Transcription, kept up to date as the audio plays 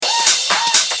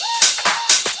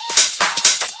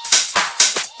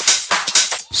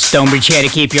StoneBridge here to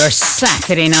keep your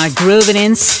Saturday night grooving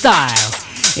in style.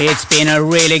 It's been a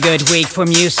really good week for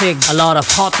music, a lot of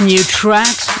hot new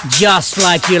tracks, just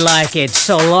like you like it.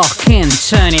 So lock in,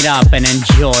 turn it up and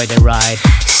enjoy the ride.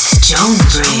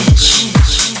 StoneBridge.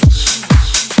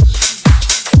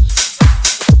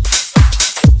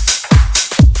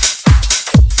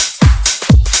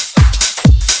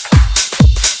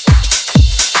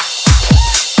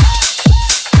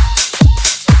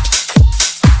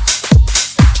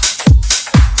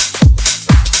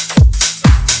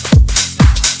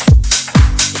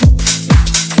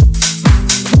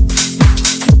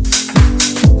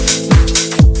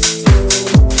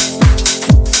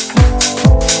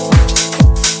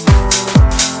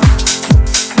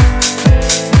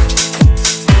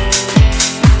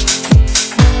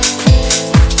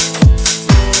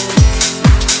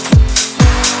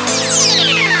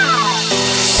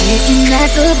 At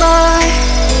the bar,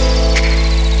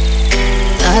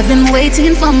 I've been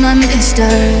waiting for my mister,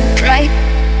 right?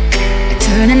 I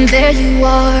turn and there you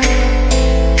are.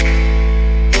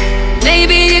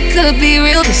 Maybe it could be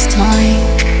real this time.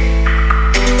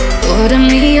 Order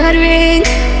me a drink,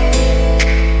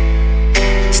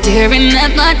 staring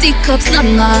at my teacups, not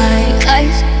my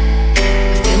eyes.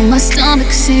 I feel my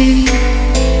stomach sink.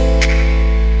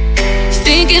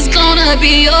 Think it's gonna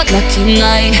be your lucky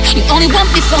night. You only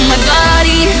want me for my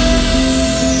body,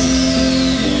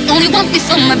 only want me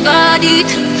for my body.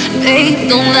 Babe,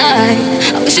 don't lie,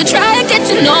 I wish you'd try and get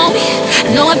to know me.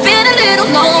 I know I've been a little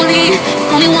lonely. You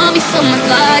only want me for my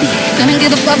body, gonna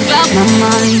give a fuck about my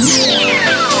mind.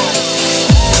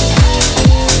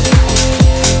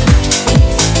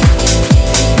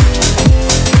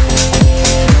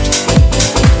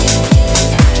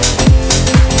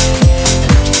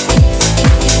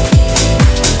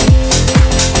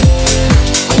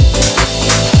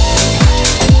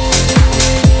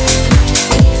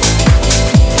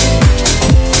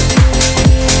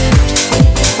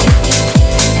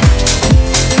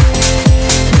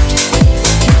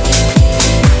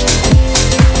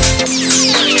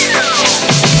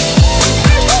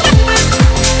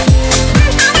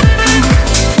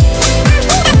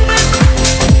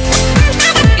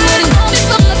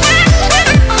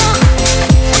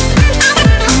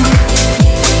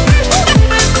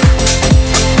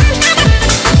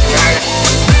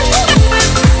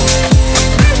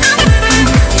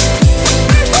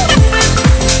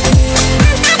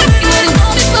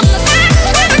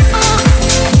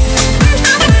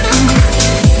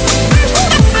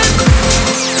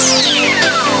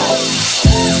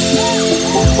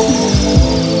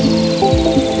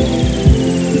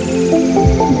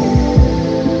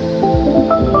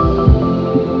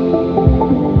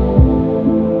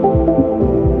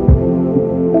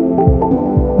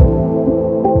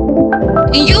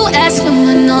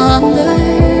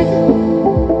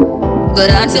 But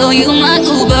I tell you my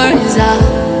Uber is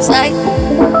outside.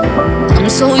 I'm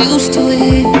so used to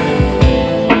it.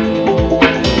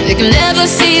 They can never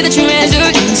see the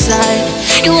treasure inside.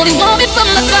 You only want me for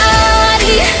my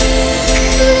body,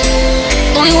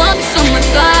 only want me for my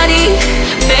body.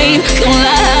 Babe, don't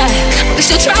lie, I wish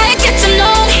you'll try and get to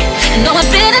know me. I know I've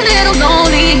been a little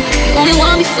lonely. You only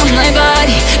want me for my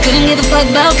body, couldn't give a fuck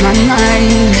about my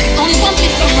mind. Only want me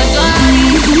for my body,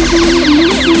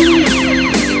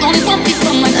 only want me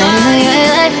for my body.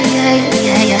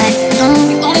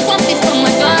 You only want me for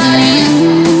my body.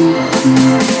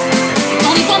 You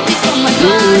only want me for my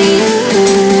body.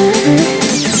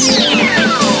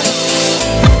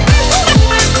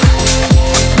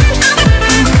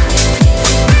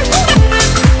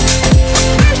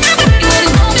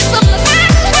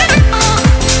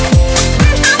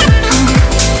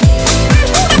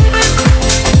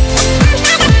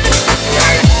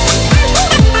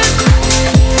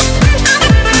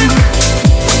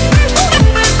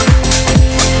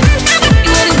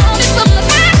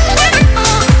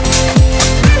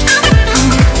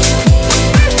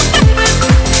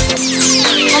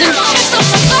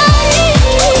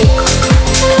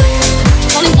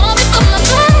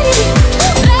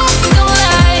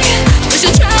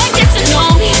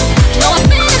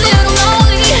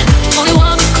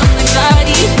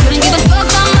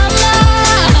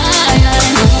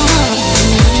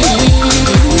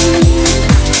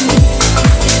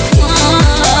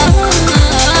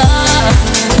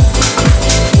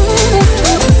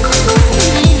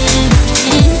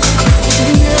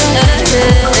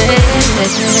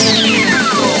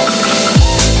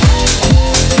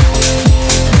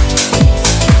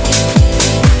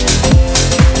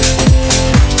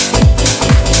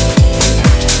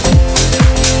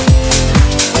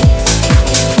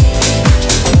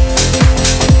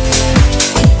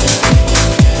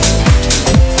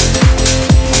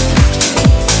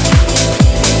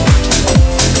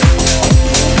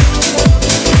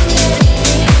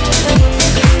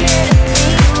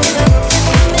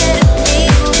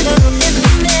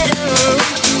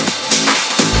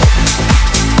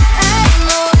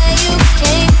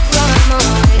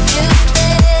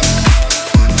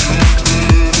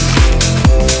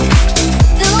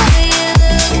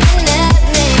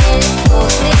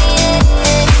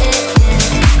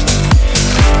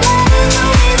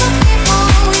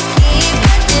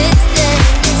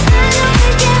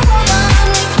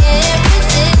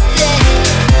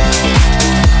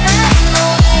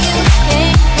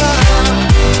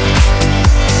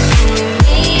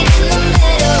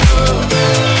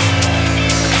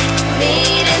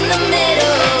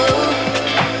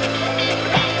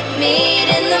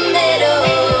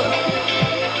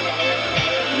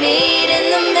 Meet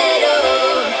in the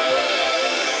middle.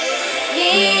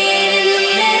 Meet in the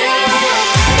middle.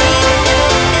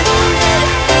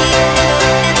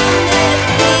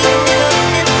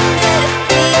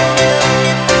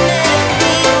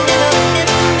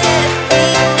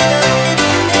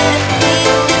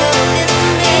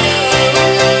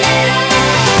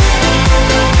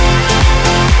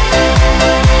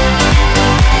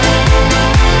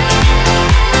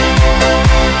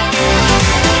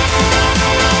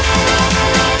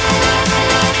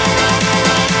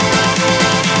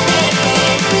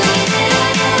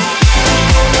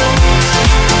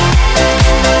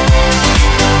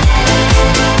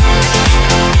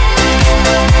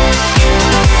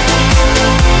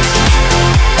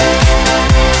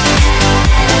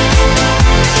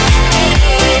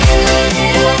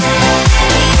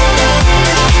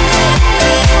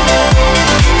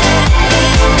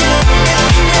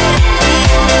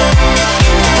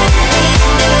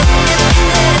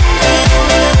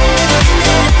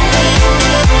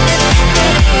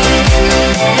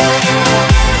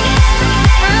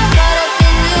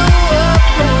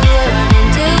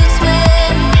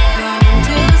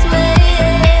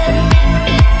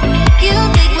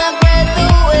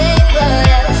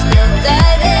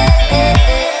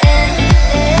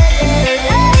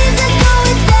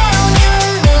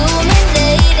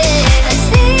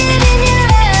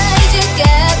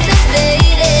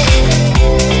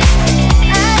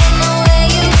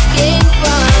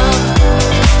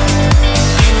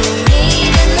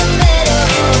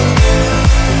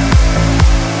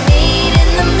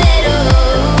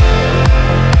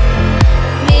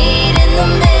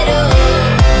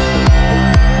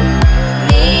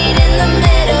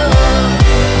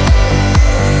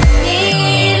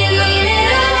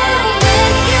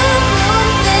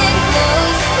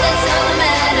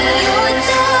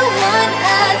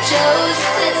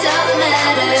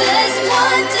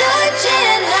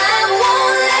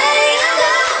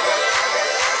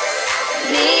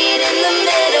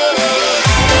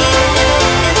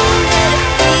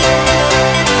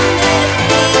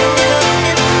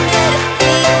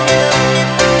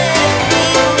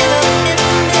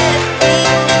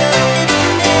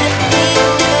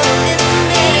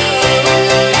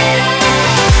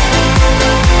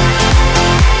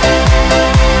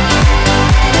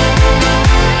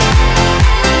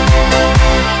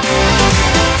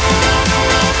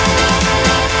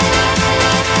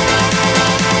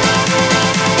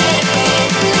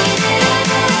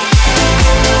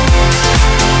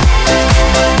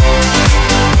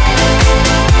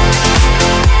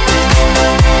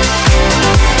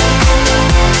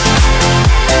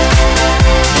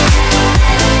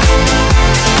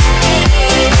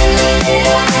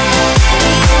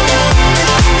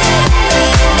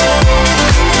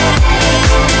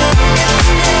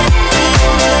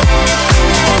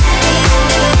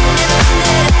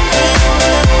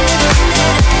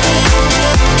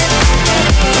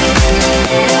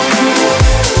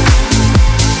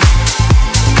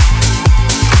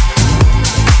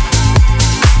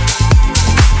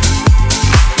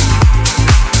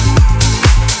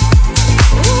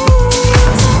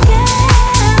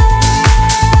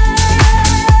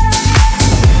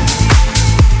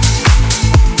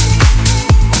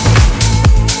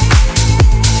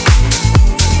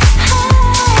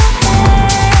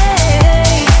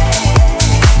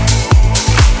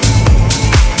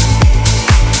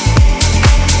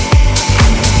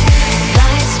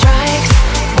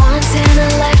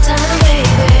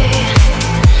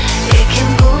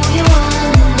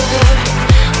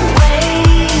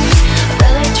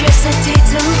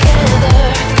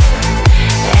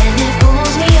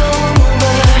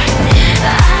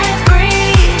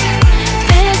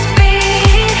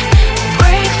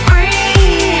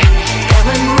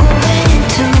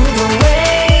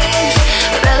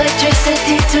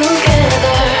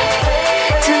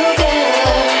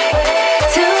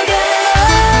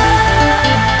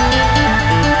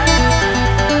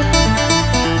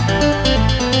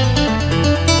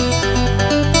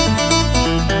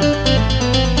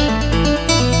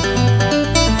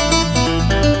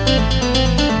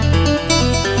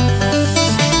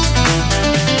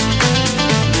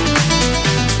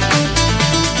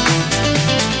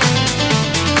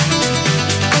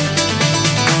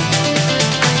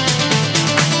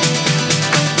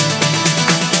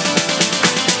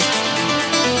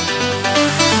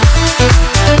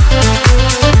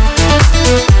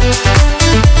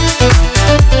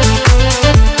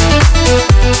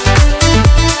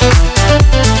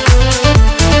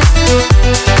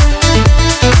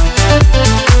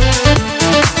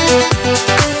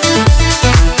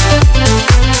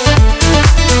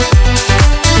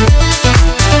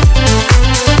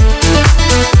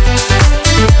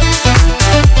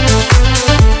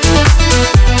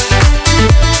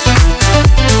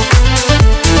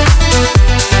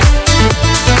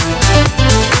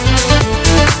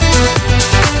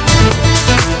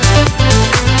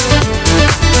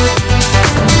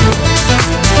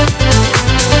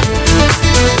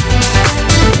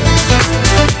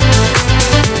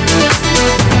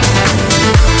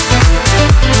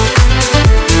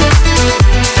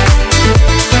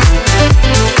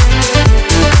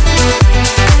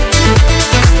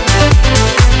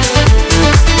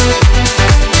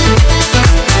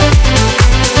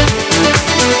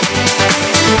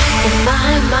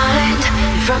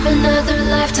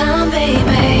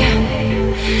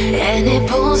 and it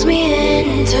pulls me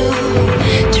into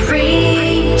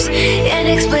dreams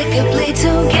inexplicably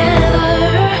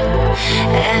together,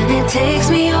 and it takes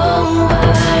me over.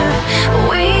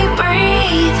 We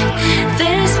breathe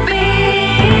this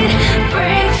beat,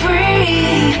 break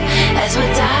free as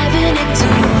we're diving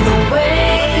into the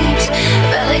waves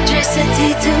of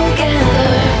electricity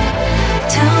together,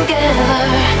 together,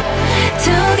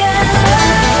 together.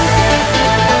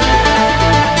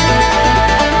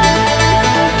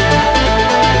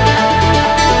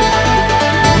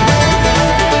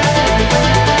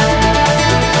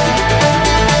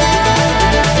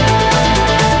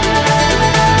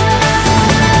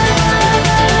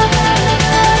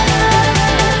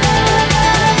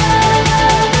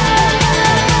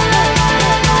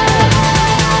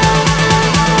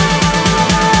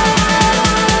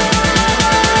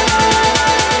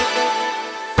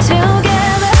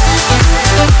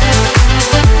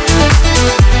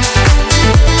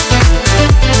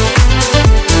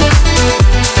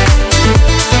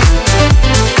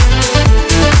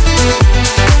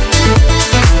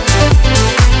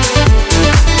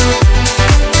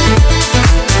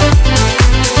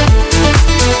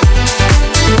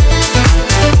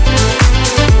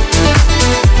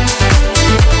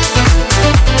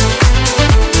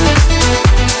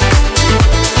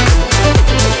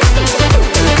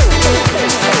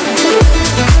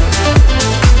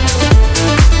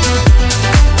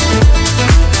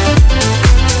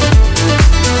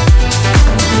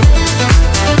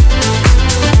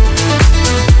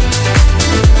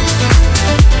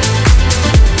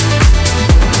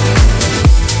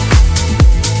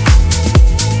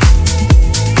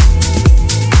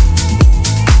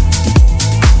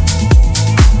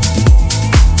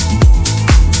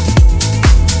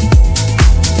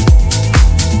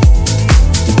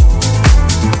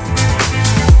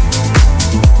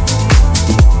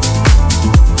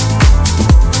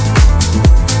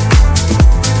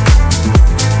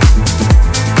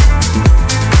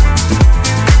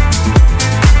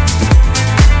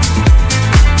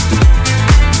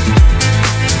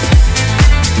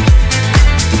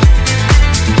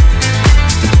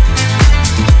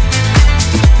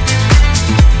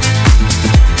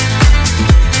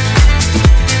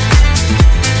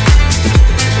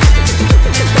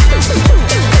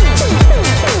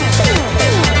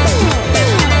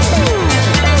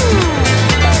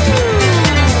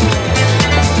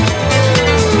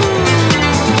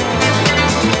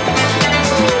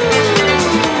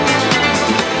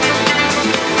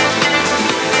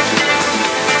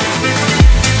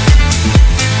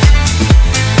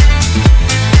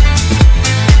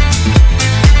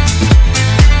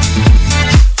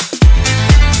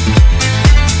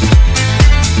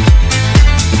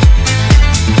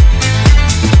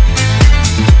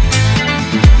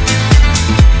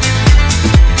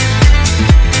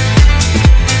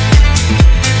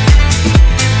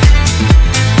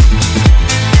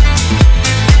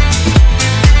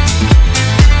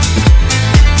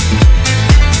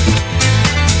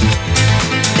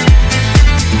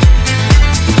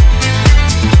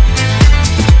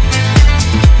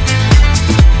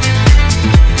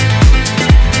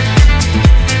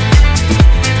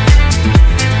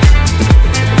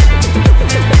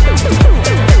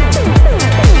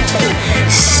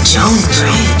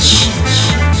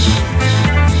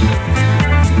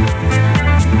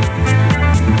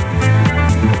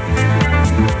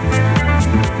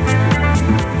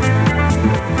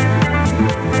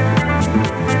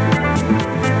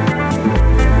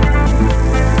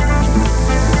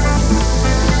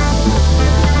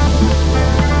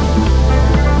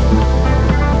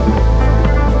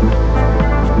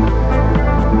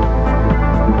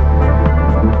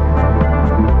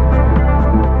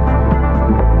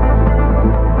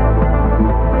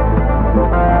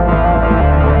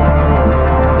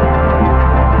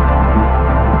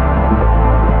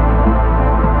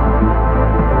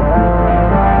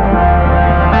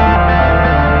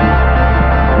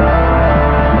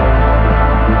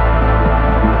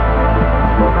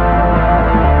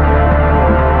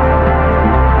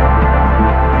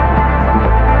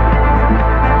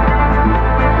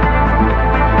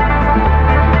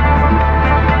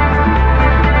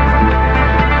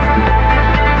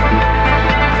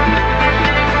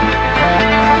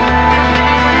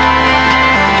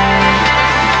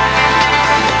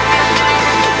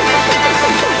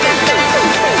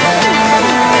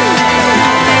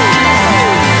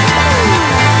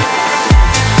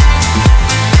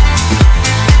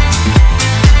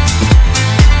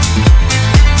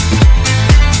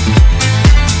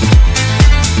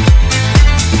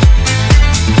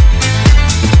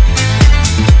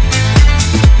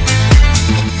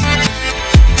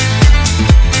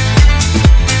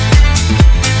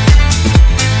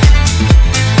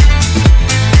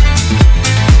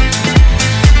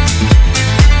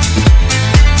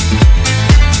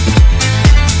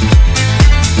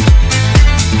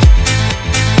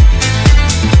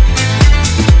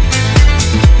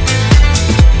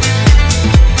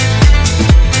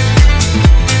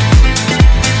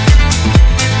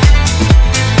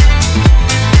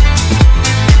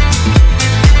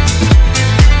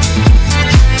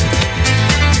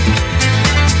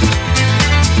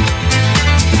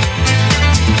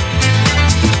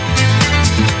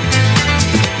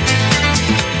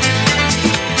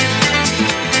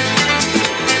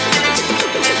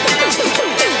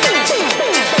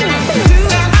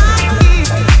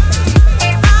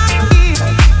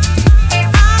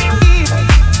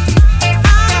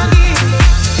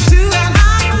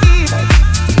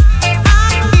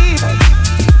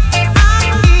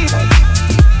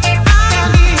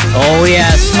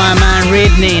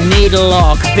 Sydney Needle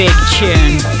Lock, big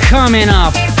tune. Coming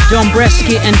up,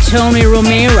 Dombresky and Tony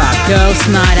Romero, Girls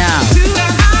Night Out.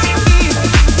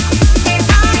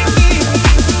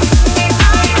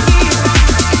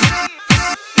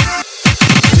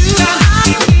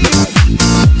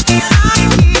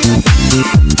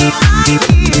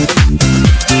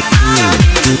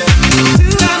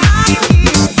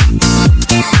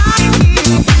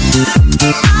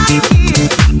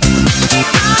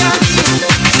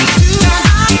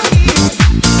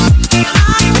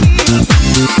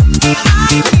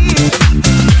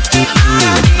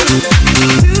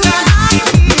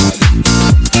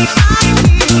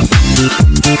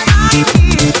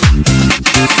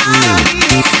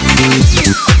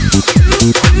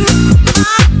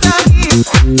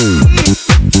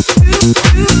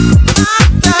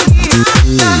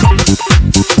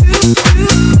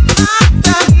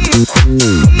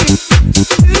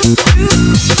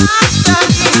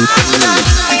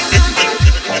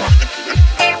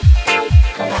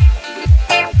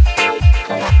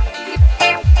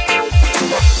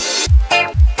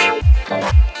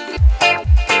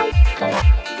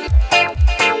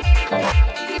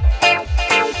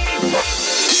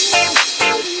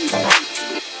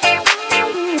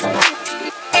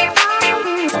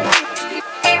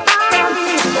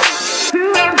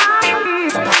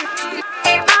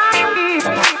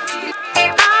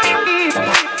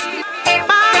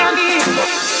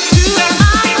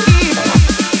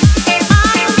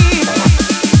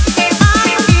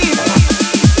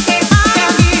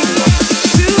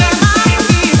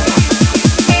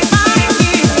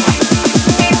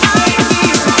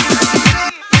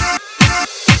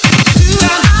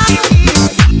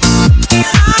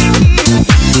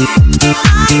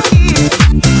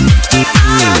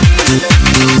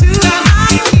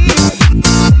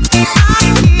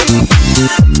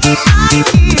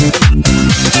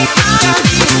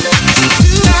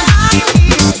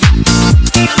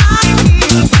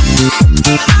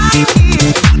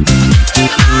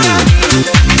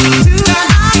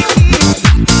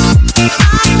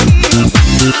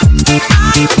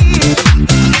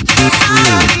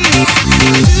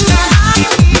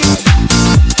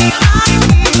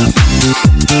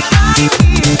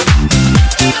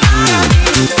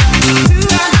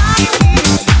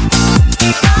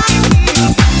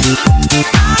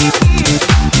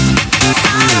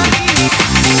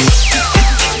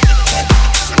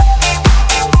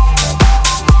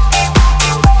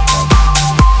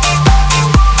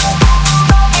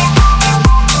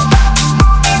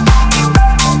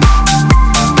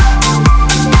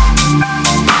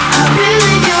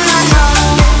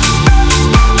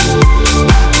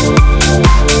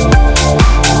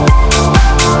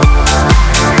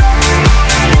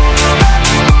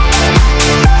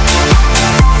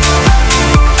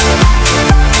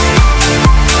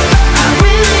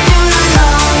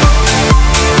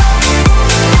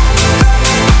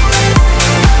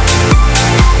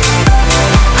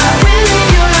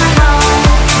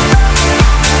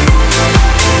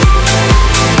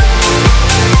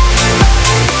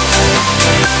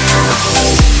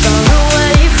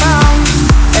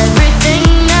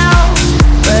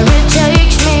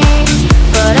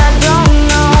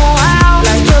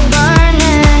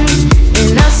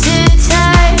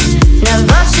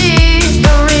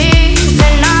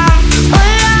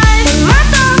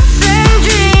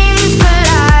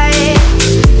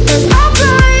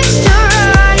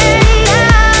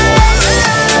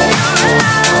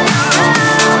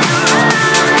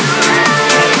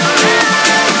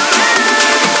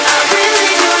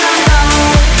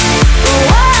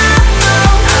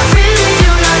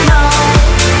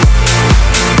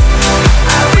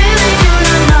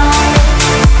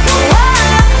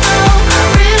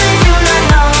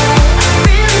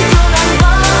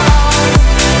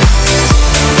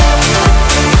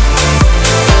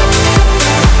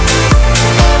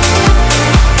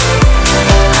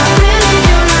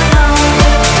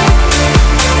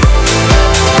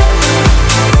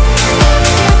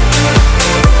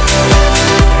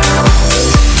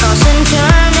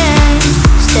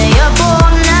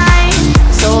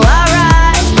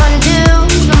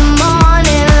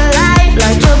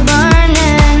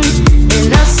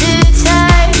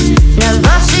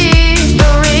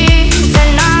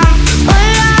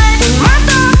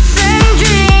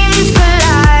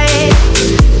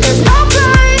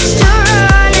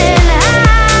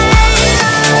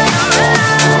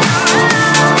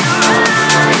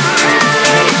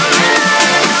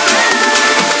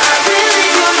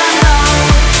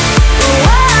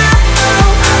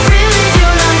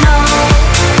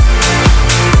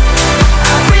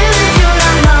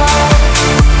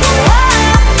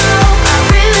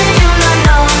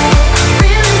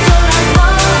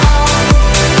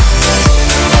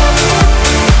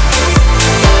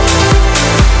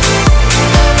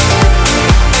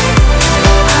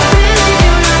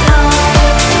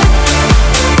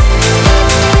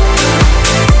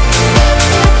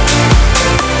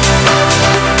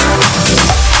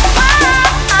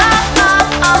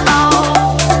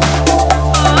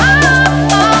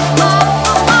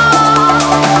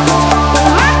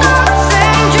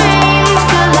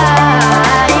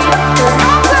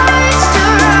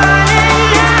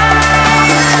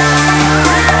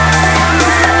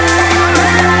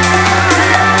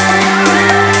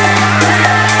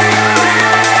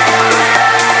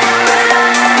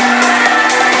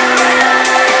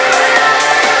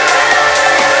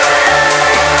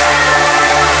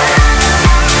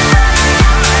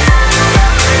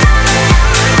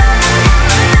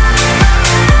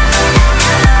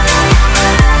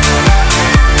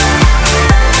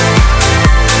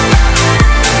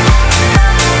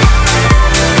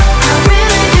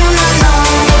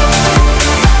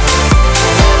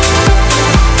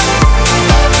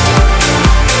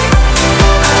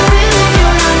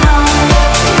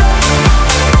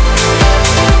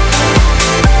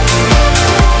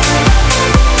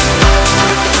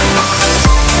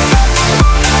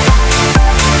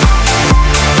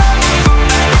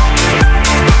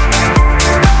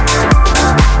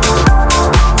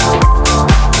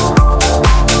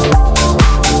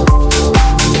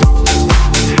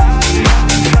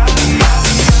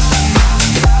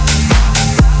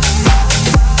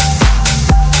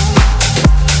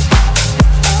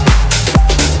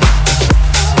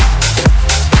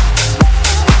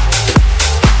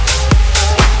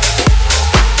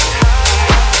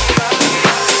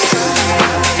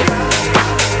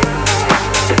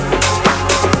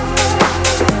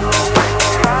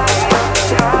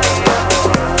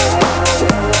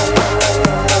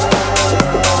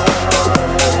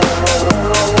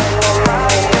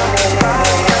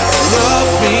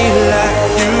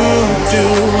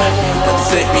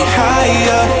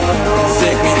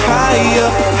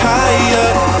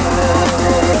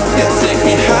 take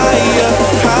me higher,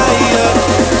 higher.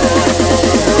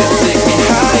 Yeah, take me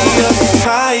higher,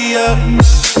 higher.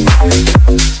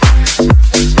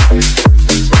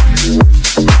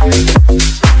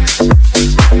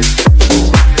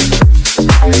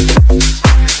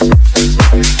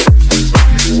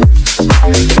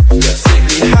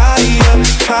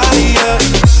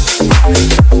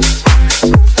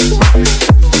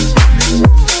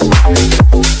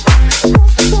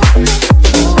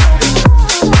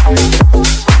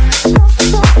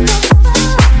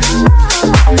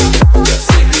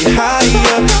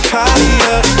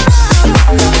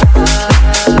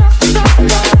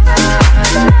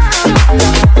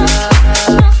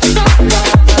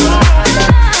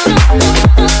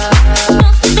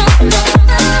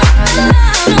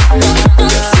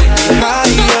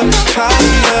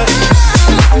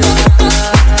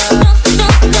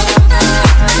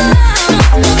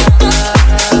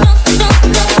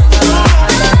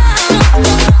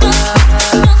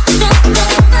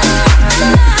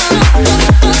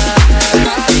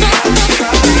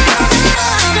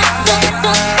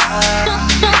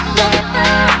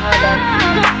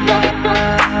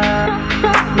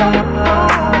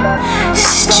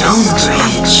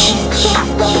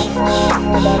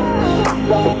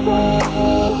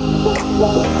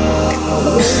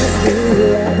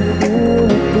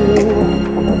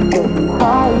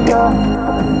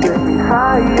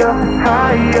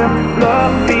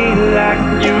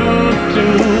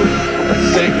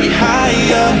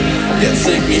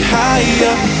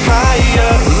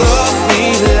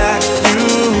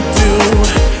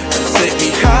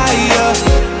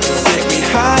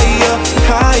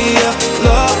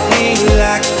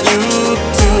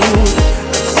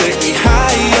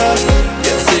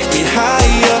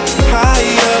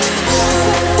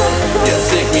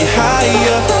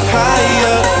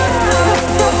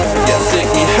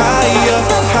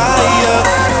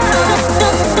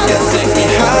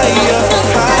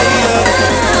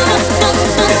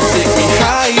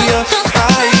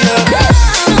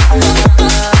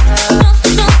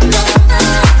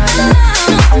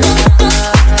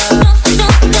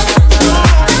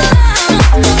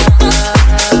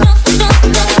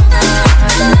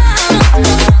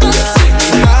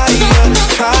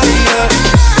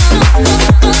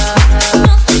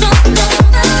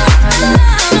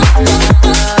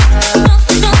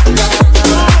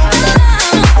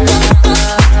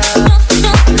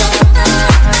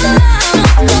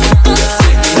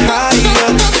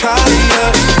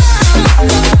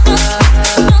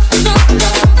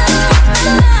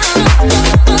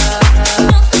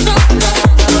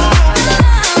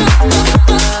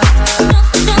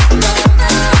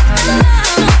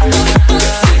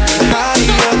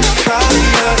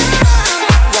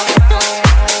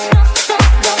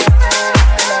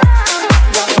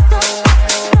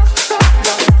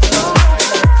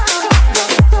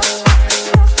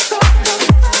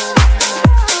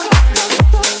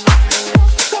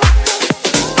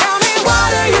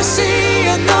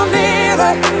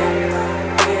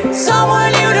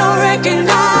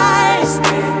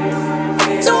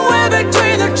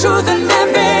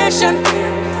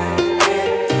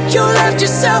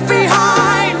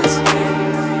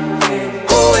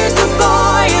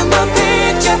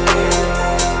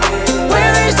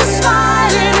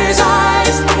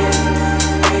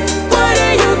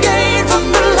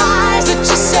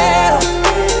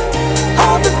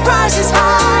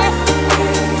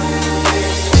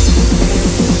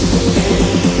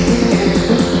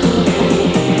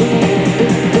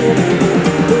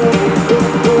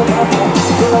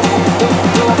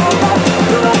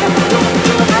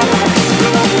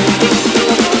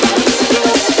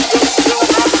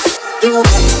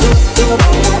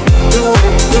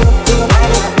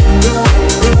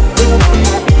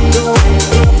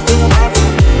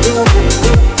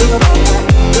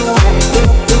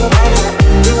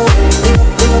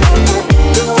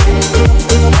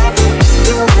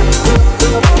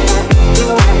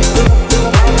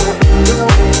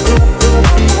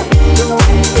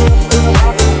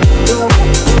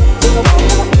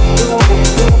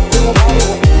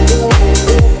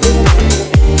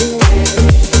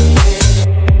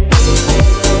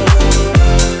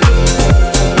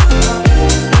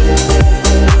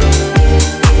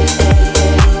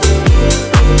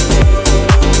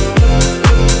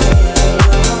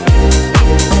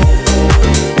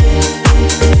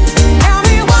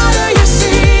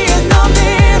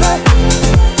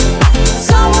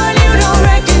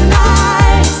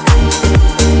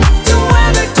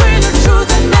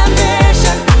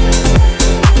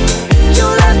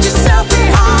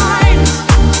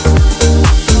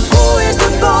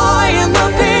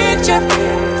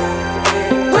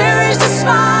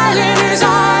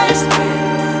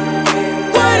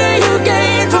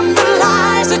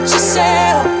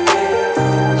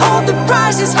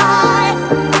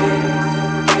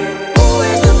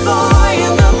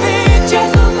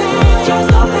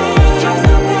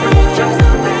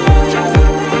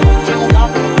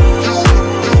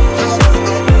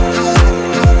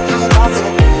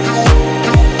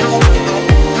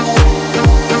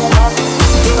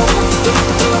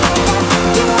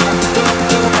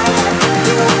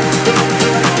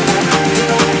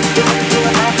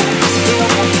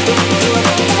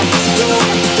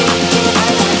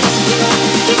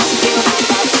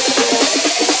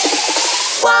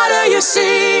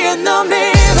 in the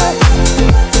mirror,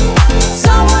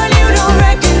 someone you don't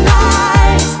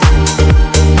recognize.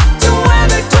 Somewhere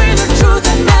between the truth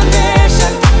and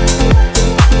ambition,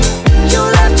 you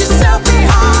left yourself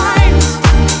behind.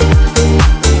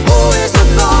 Who is the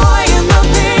boy in the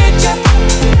picture?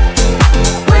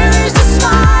 Where is the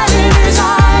smile in his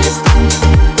eyes?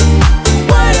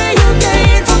 What do you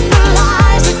gain from the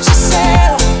lies that you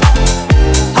sell?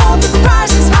 All the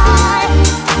price is high.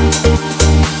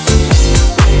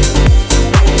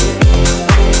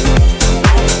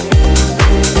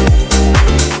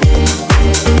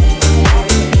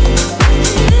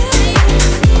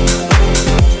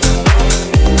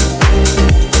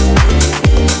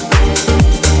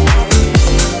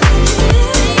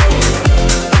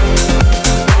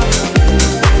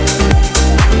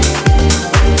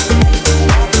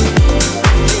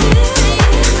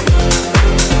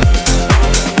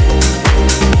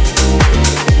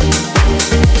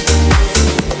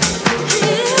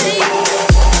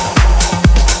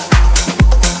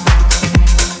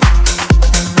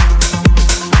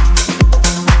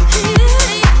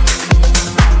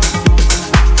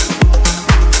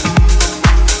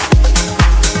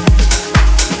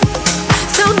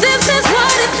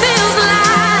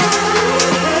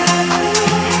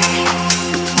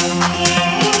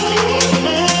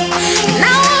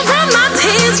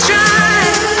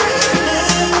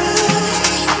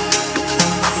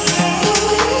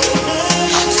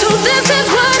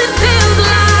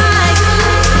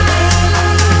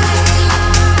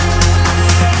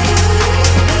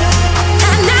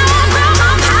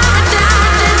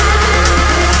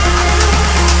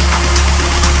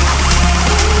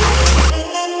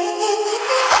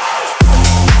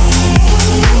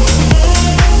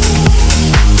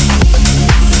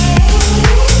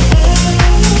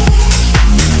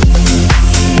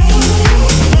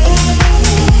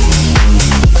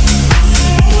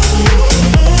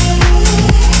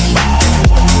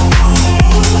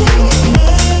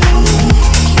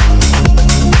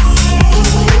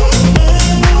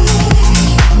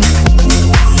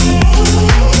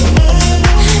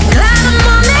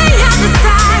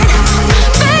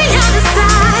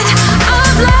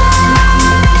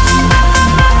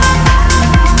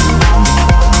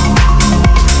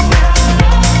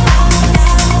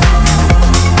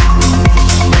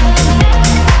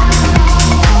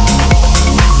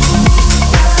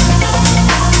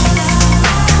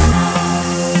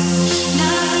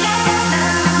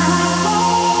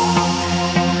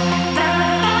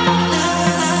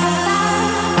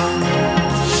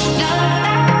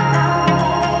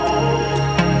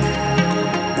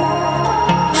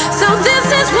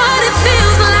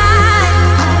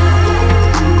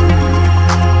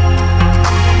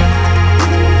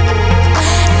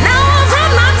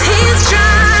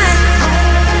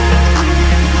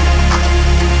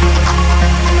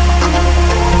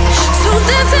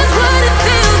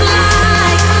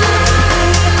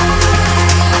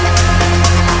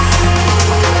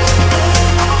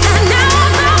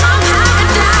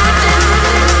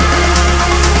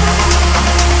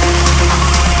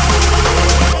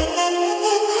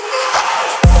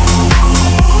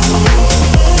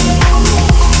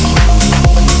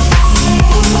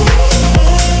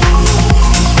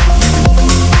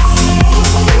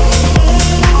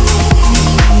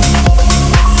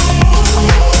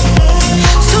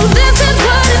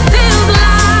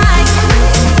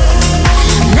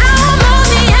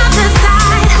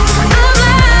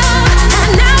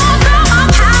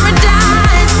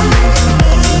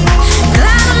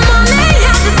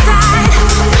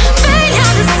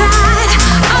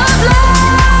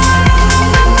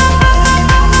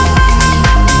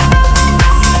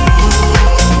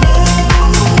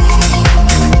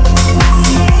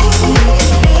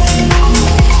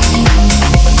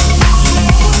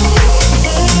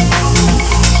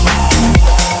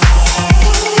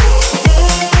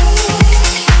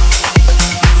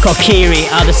 Kokiri,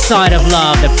 Other Side of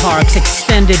Love, the Park's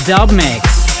extended dub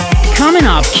mix. Coming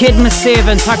up, Kid Massive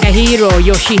and Takahiro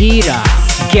Yoshihira.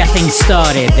 Getting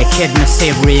Started, the Kid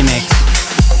Massive remix.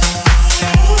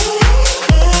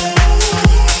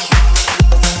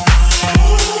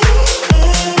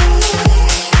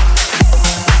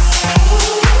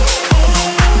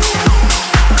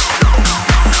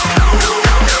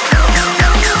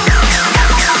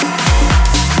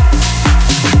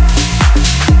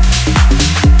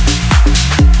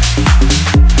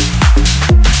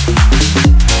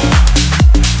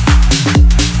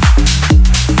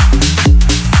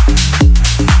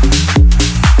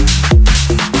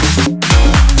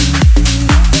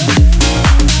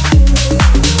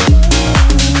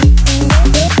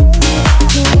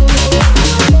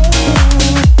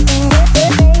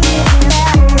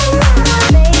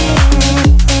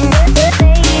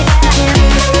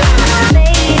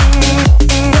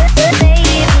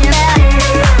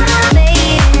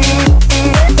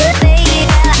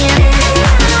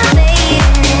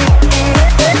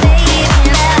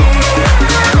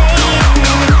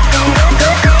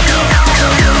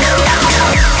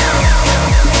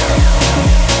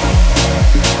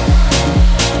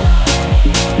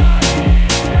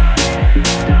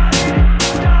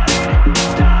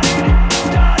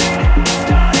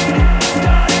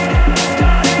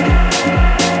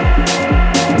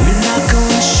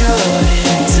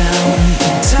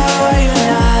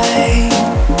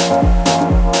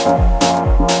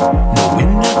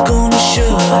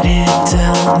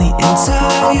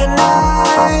 entire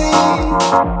night.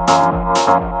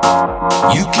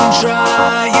 You can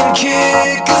try and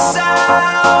kick us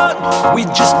out. We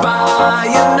just buy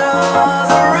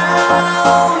another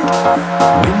round.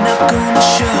 We're not gonna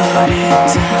shut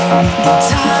it down the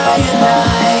entire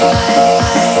night.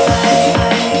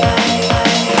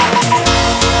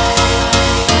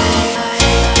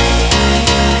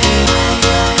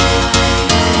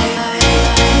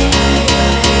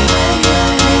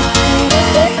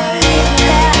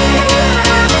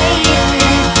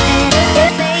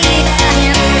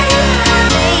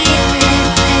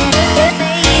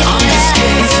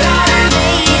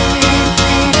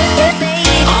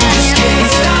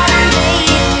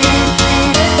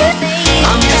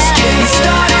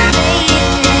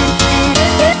 Started.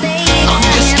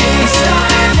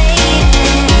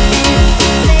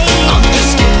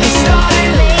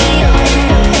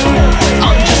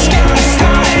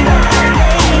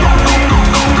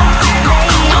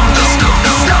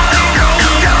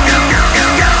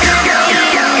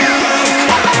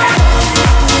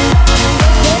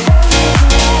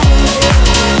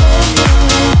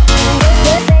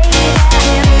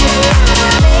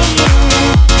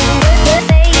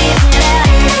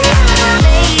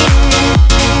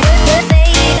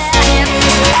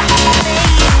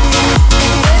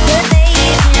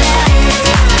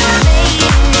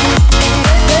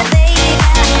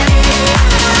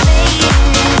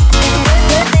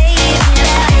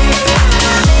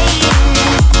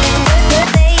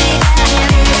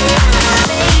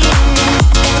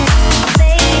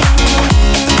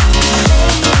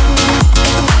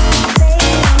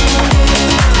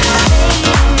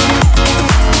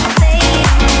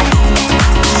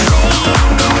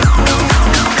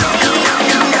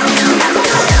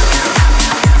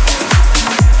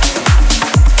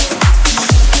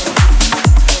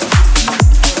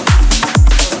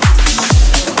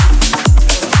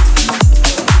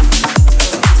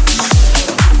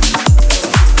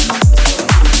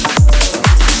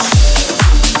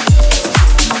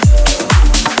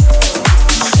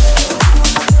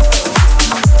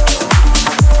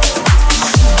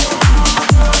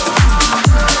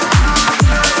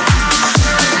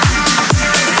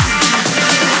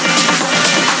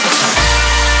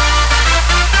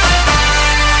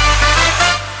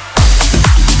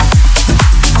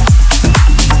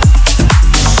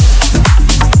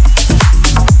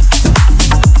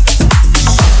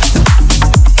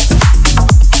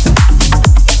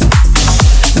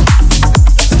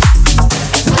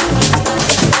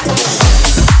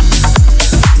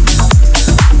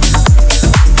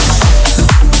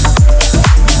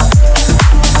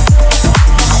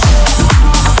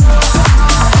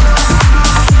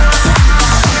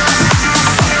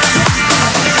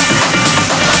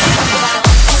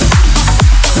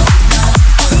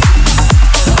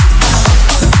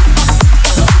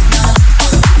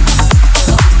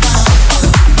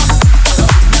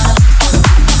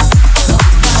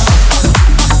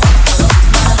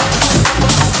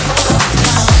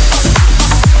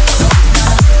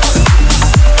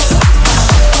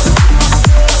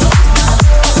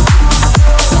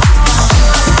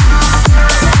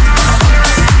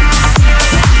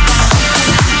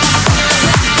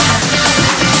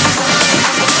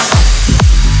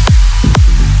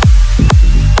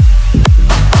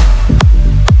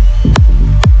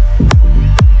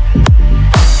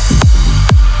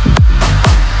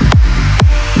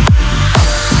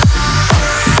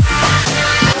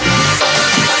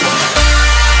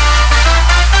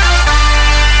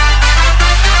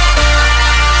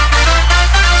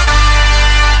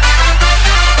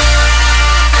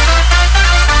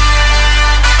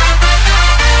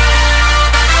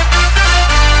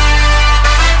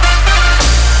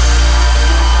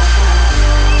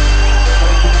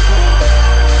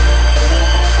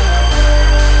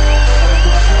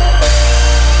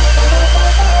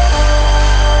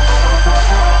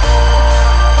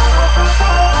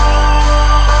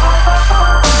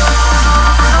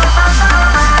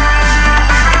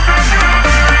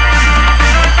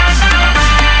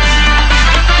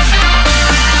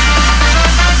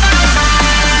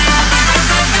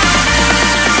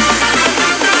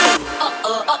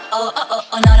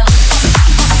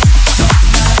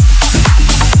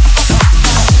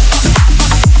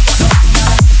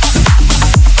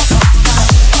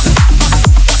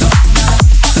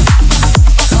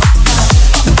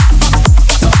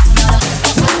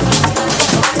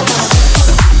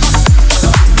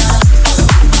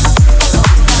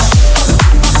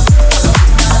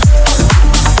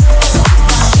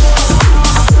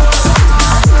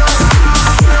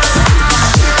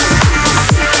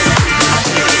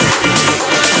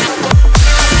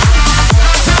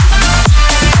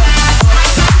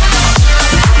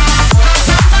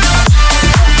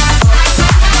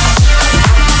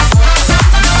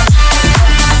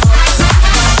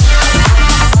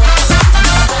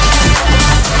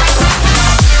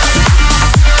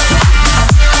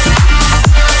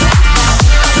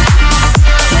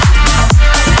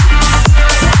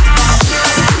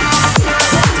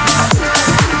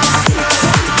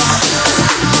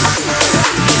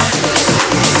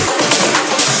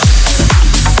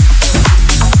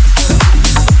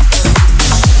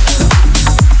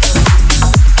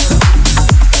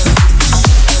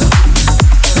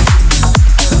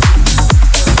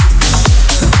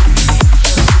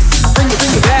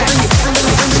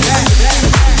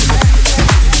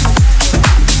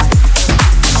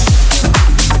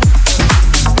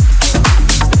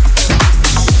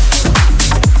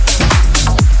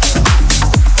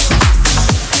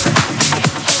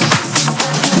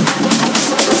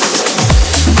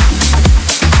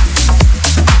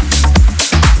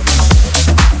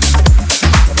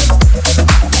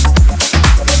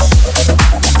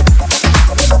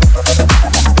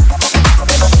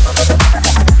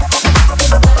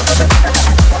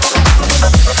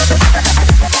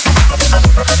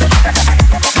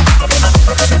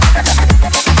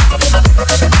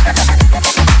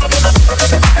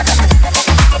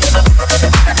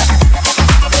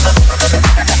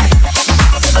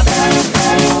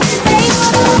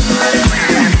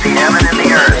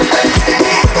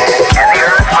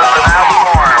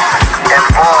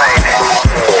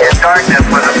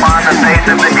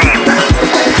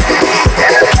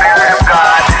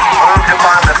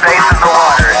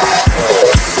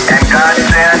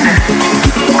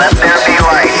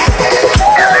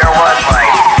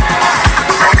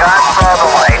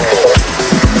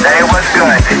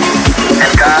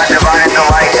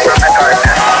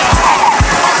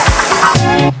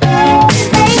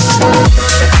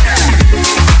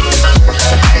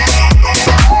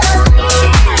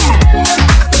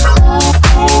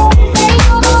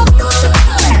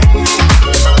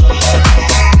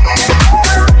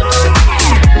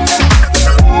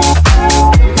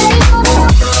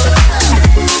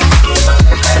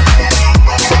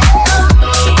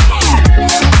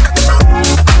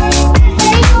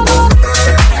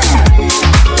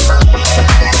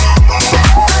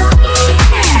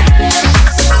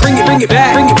 bring it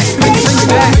back, bring it back, bring it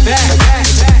back.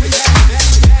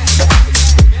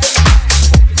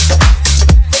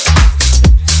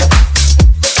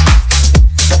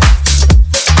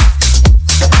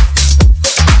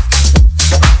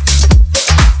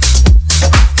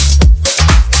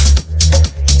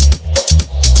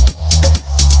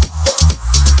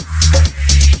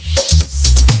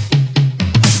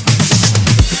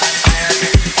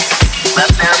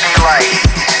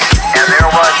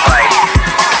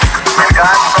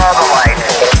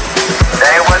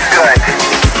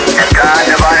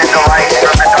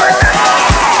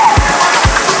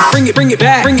 Bring it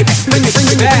back, bring it back, bring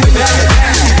it back, bring it back.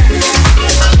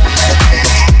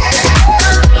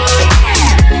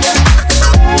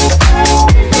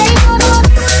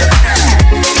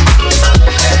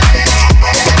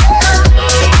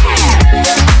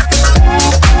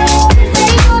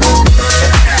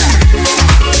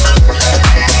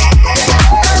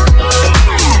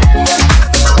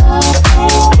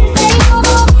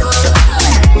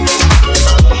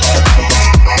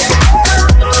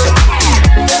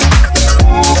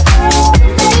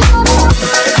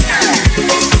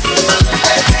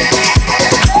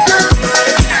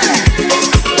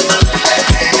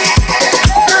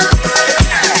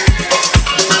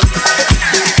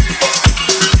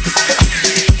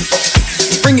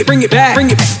 Bring it back,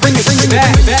 bring it back, bring it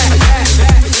back.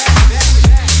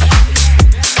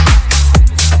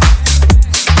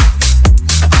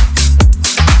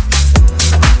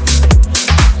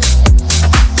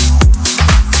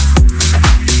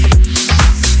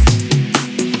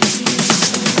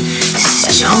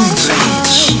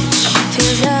 StoneBridge.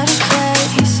 Feels out of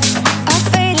place. Our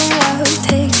fading love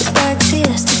takes us back to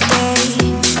yesterday.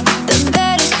 The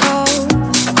bed is cold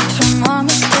from our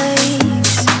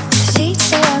mistakes. Sheets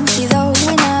so empty though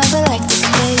we never liked the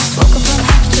space. Woke up, I'm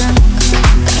half drunk.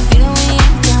 Got a feeling we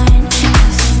ain't done.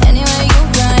 'Cause anywhere you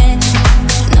run,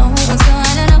 no one's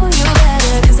gonna know you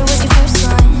better. 'Cause it was your first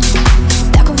one.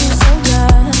 Back when we were so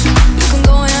young. You can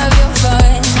go and have your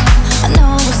fun. I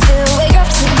know we'll still wake up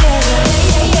together.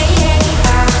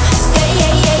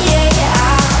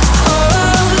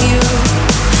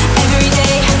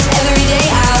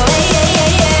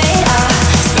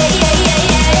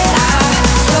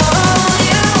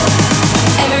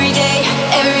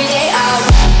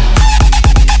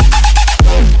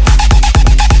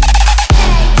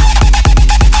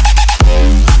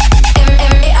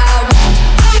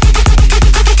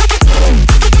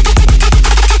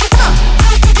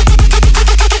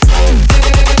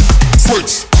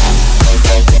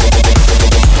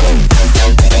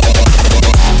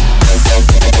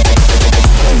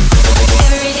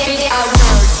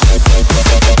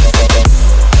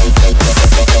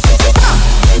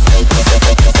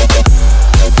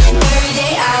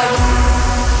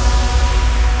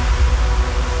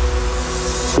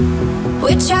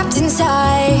 We're trapped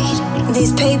inside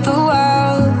these paper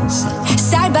walls,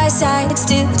 side by side,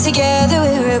 still together,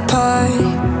 we're apart.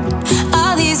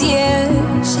 All these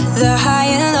years, the high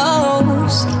and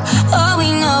lows, all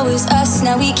we know is us,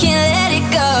 now we can't let it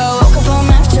go. Woke up on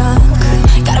half drunk,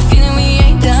 got a feeling we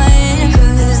ain't done.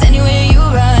 'Cause anywhere you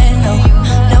run,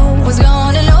 no one's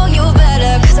gonna know you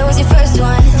better. 'Cause I was your first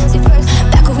one,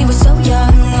 back when we were so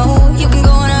young. Oh, you can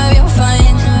go and have your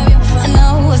fun. I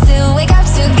know we'll still wake up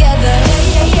together.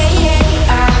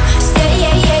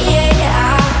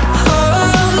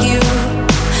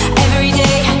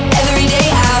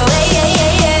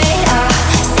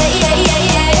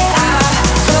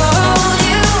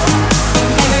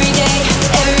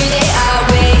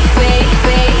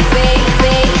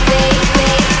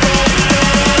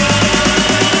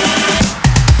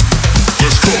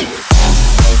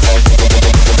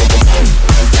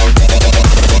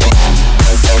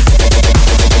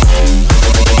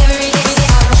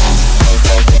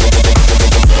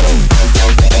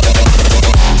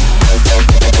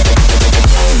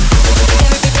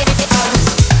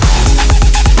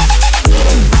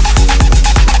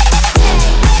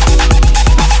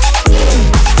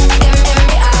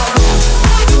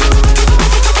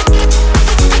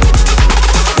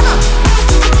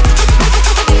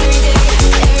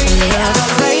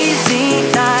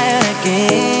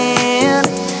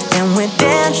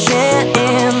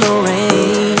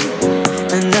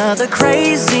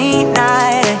 Crazy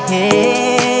night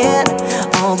ahead,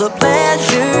 all the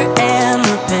pleasure and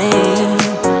the pain.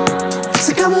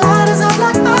 So come light us up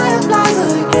like fireflies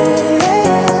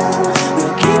again.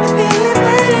 We'll keep it feeling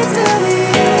pretty till the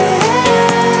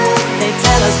end. They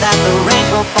tell us that the rain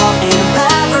will fall in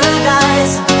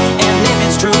paradise, and if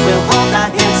it's true, we'll hold our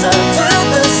hands up to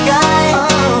the sky.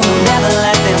 Never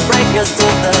let them break us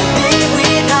till the day we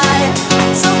die.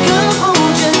 So come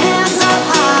hold your hands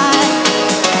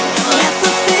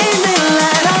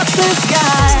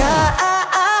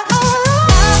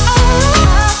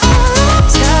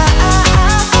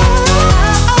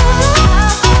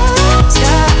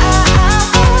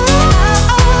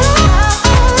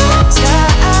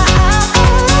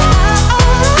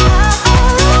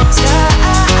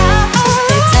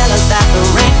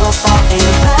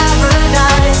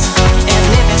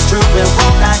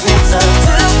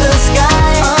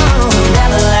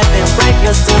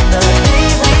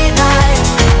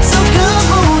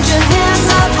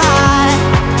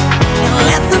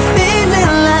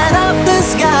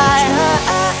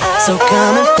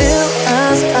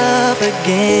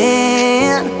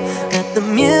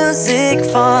music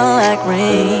fall like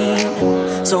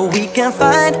rain, so we can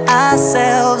find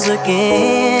ourselves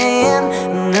again.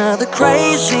 Another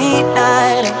crazy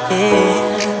night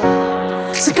ahead.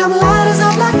 So come light us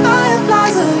up like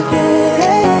fireflies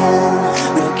again.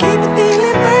 We'll keep the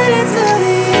feeling burning till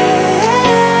the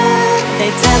end.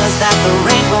 They tell us that the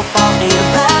rain will fall in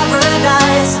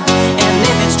paradise, and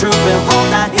if it's true, we'll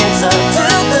hold our hands up to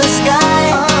the sky.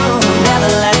 Never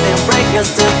let them break us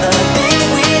till the day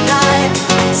we die.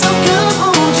 So come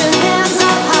hold your hands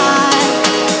up high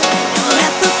and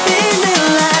let the feeling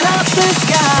light up the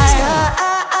sky.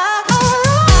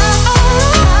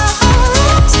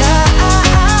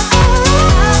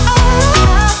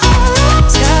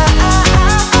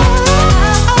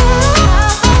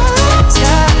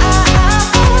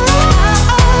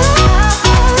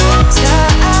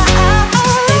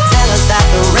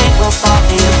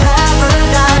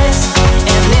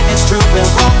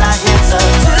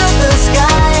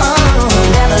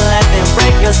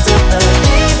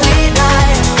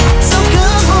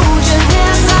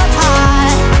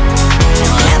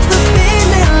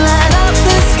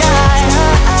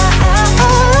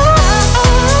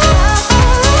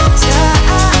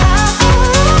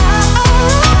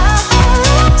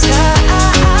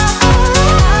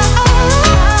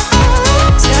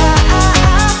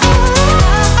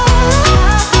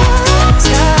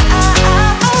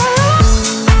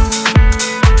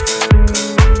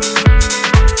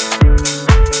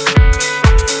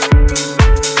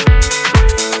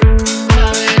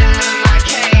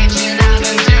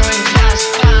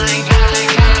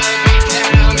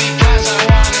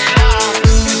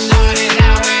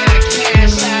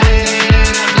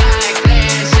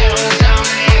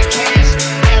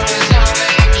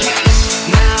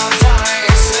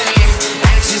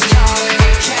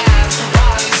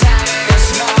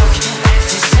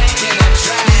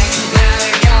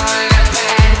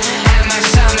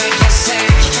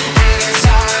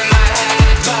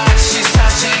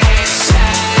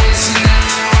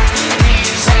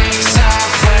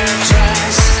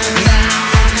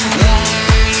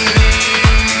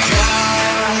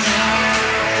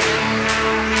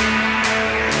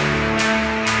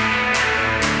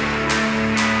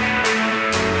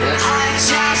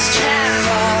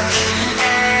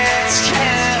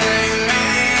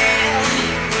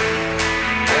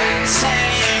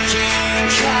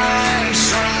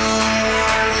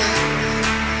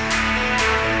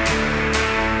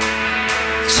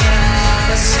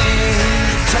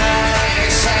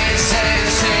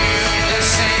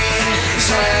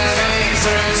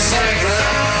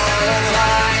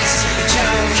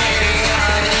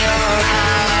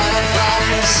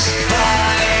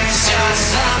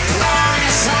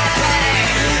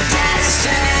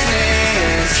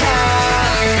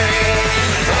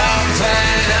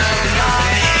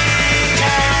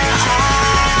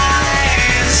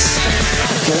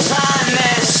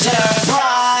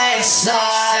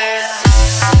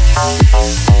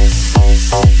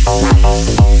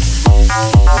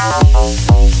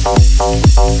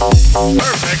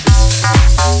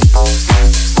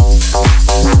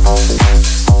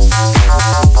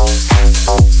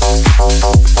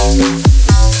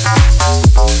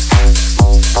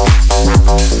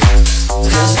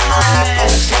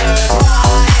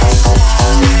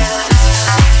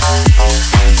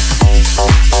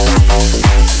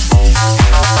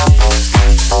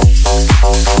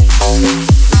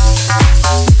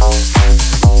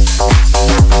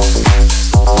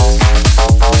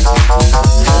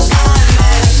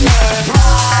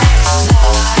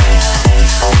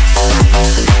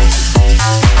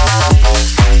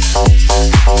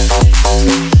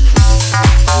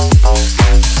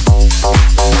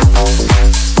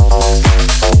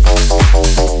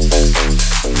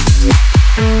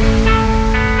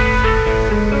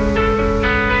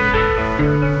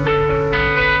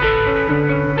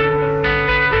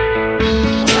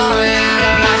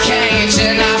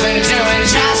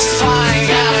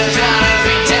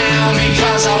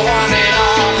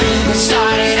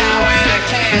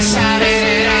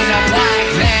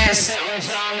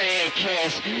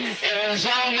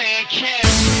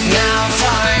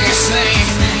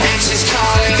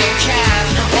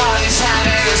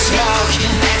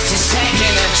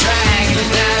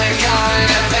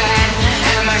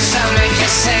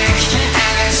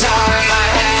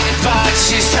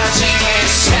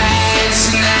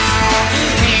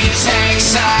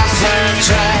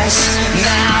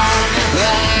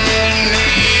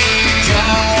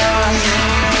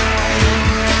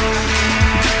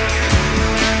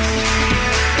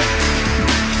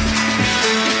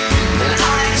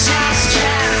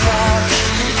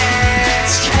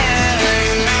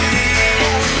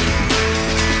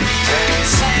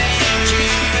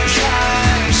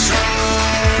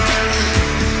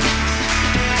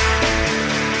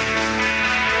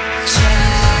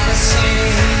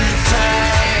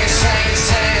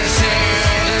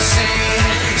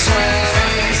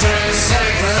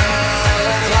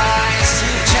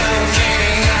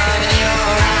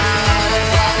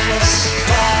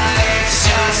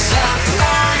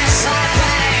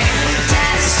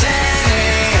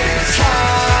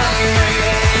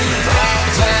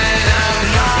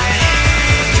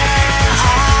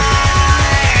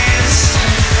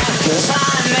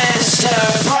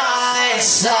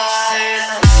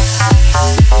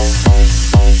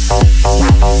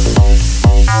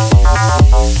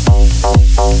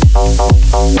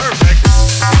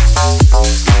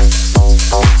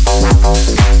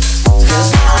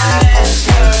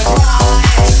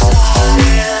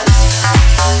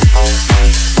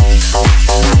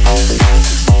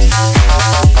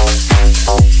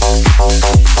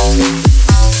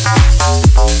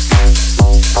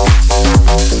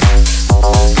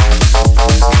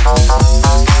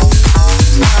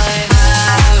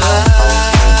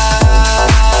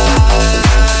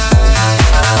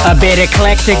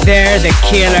 eclectic there, The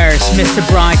Killers, Mr.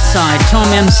 Brightside, Tom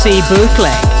MC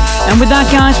Bootleg. And with that,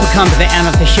 guys, we come to the end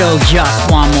of the show. Just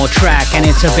one more track, and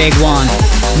it's a big one.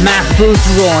 Matt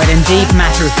Boothroyd and Deep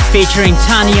Matter featuring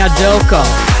Tanya Doko.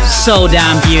 So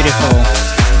damn beautiful.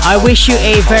 I wish you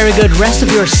a very good rest of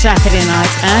your Saturday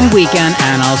night and weekend,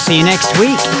 and I'll see you next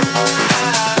week.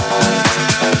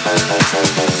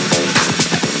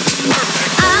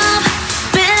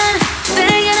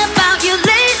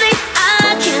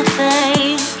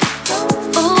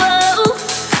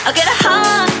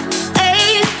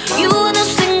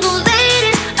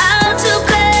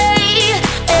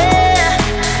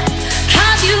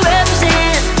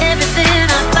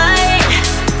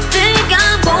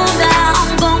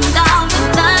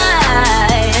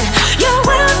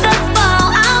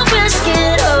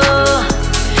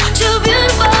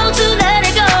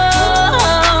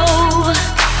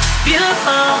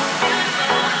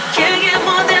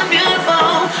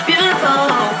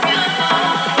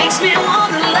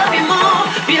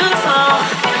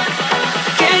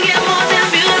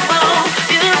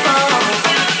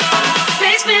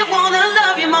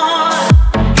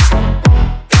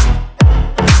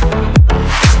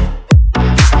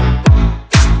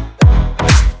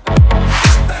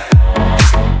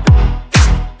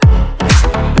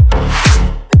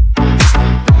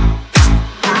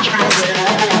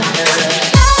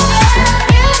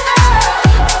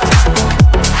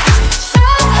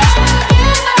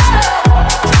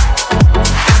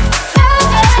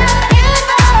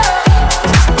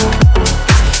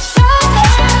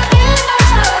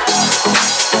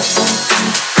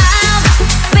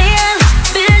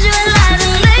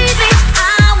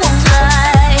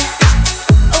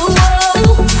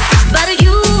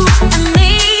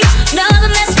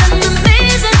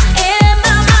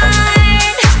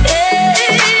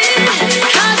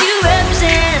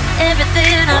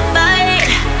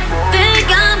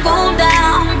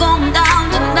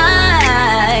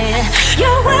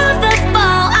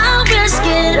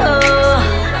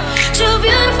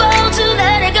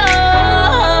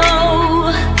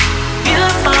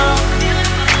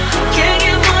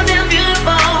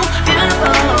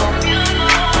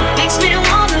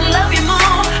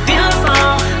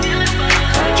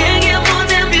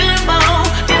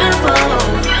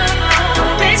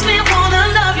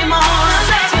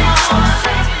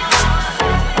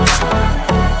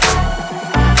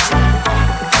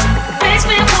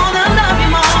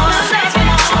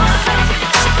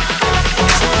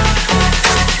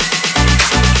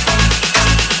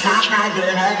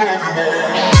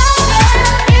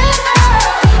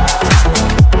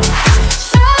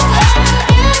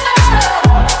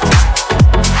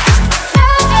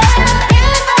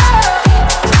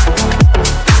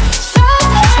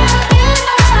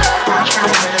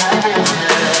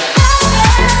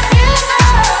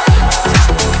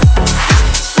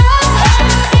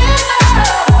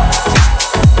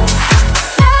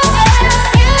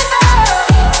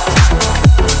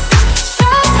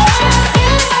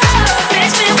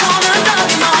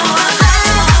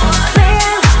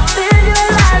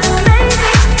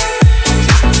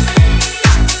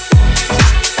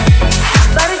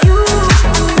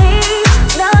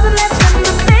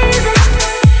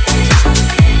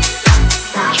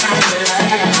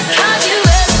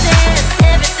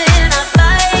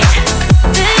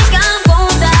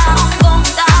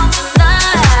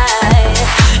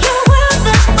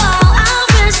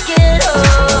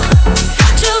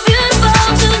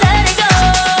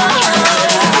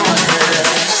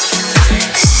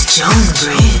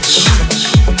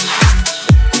 StoneBridge.